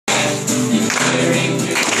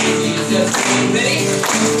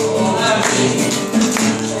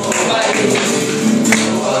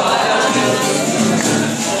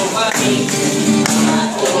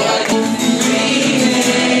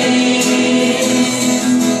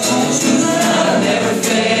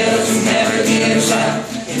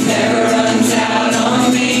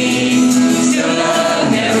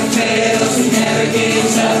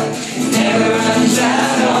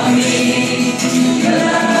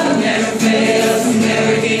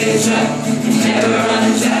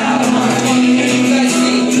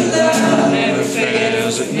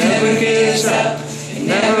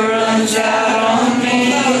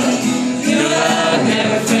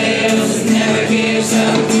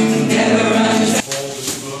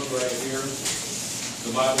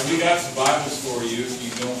We got some Bibles for you. If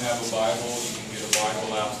you don't have a Bible, you can get a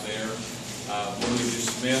Bible out there. When we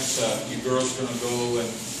dismiss, you girls are going to go and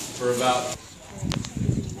for about...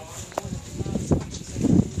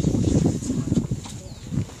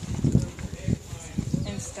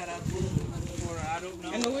 Instead of, or I don't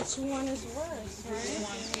know. And which one is worse, right?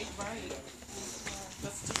 Right.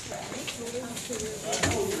 Let's just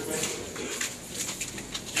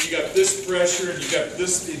You got this pressure and you got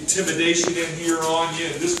this intimidation in here on you.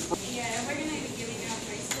 And this. Yeah, we're going to be giving out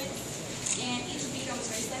bracelets, and each bead on the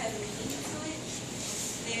bracelet has a meaning to it.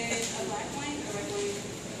 There's a black one, a red one,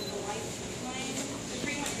 a white one, the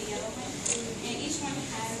green one, the yellow one, and each one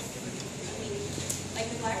has a meaning.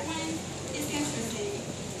 Like the black one, it stands for sin,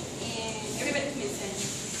 and everybody commits sin.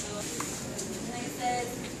 So, like it says,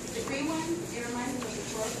 the green one, it reminds me of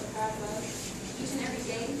the growth of God's love. Each and every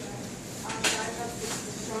day, God's love is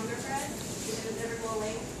stronger for us. It doesn't ever go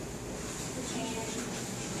away.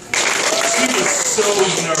 She was so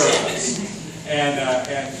nervous, and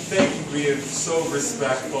thank you for being so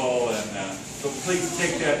respectful, and so please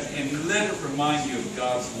take that and let it remind you of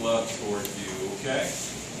God's love toward you, okay?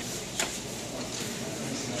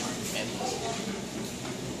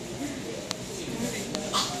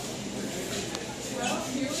 Well,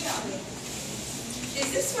 here we are. Is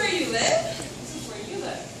this where you live? This is where you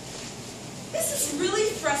live. This is really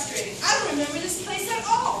frustrating. I don't remember this place at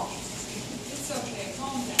all. It's okay.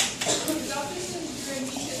 Calm down. The doctor said you're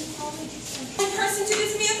immediate problem. One person to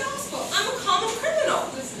give me a gospel. I'm a common criminal.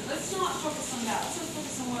 Listen, let's not focus on that. Let's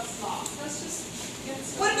focus on what's lost. Let's just get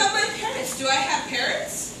started. What about my parents? Do I have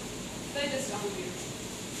parents? They just own you.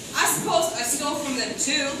 I suppose I stole from them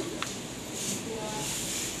too.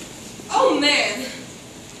 Yeah. Oh man.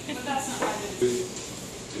 But that's not right.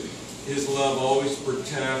 His love always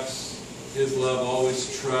protects. His love always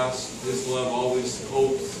trusts. His love always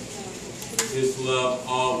hopes. His love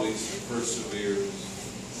always perseveres.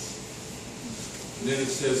 And then it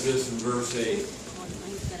says this in verse 8.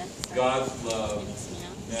 God's love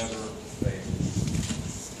never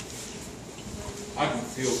fails. I can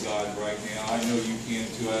feel God right now. I know you can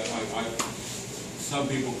too. Some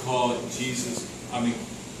people call it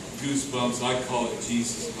goosebumps. I call it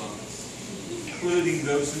Jesus bumps. Including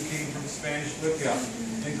those who came from Spanish Lookout.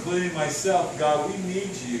 Including myself. God, we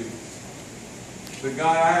need you. But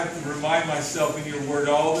God, I have to remind myself in your word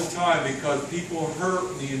all the time, because people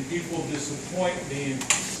hurt me and people disappoint me and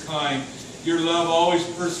kind. Your love always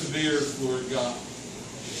perseveres, Lord God.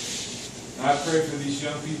 And I pray for these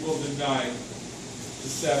young people tonight,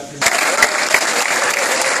 this afternoon.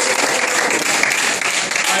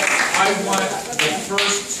 I want the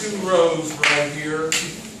first 2 rows right here to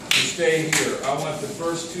stay here. I want the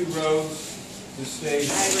first 2 rows to stay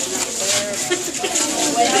here.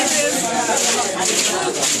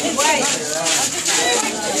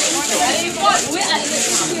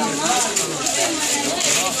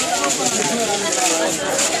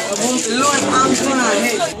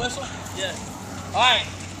 Yeah. Alright,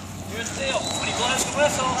 here's the deal. When he blows the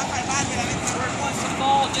whistle, first one's to the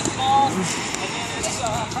ball, get the ball, and then it's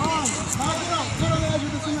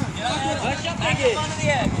back up onto the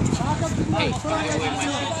edge.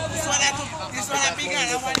 This one that big gun,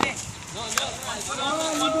 that one there. No,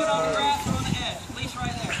 one foot on the grass or on the edge. At least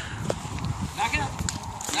right there. Back up.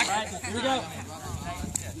 Back up. Here we go.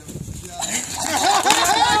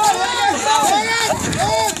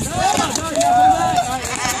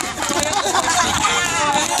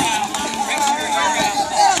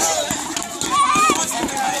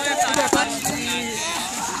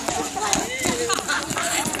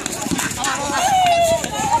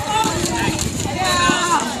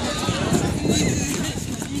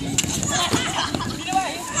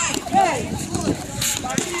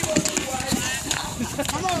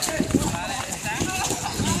 Come on,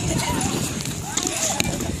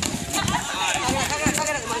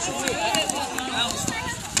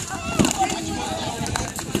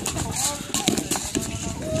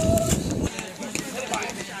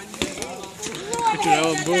 They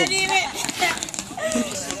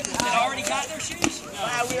already got their shoes?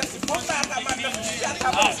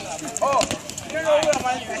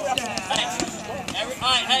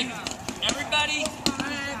 Hey, everybody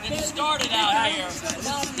that started out here,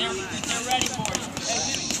 they're ready for you.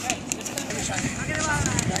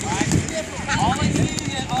 All of you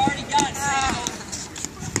that already got sandals.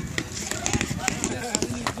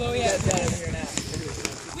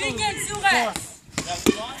 We get to rest.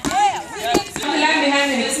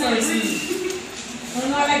 Behind this person. I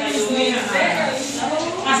don't like this way.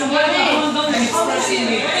 As a boy, I don't know the expression.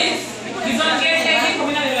 You don't get anything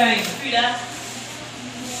coming out of the line. Frida.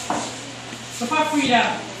 So far, Frida.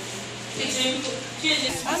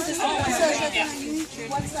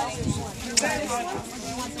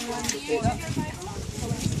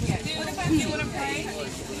 You want to pray?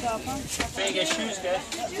 Better get shoes, guys.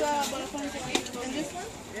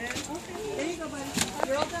 There you go, buddy.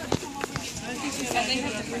 You're all done.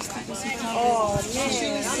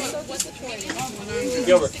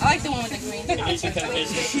 Gilbert. I like the one with the green.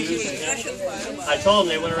 I told them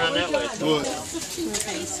they went around that way.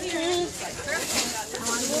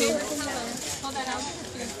 Hold that out.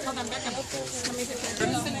 Hold on, back up.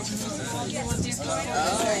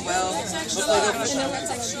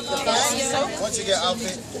 Once you get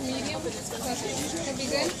outfit,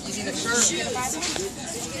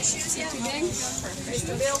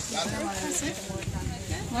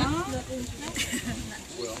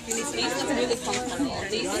 These look really comfortable.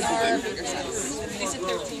 These are bigger size. These are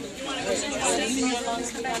 13.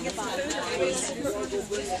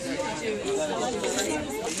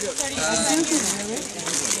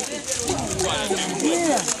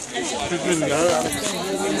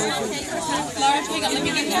 Large, let me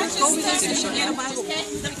get that.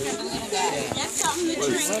 That's something to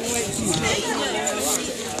drink.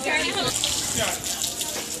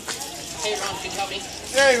 Hey, Ron, can you help me?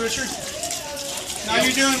 hey Richard, now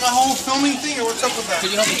you're doing my whole filming thing, or what's up with that?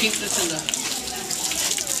 Could you help me keep this in the...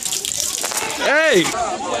 Hey!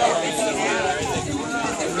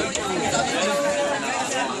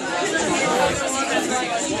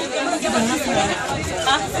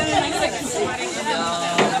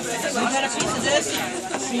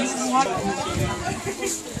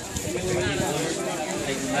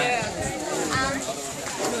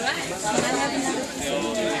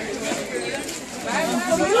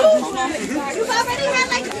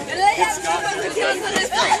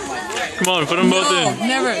 Come on, put them both in.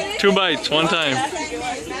 Never. 2 bites, one time.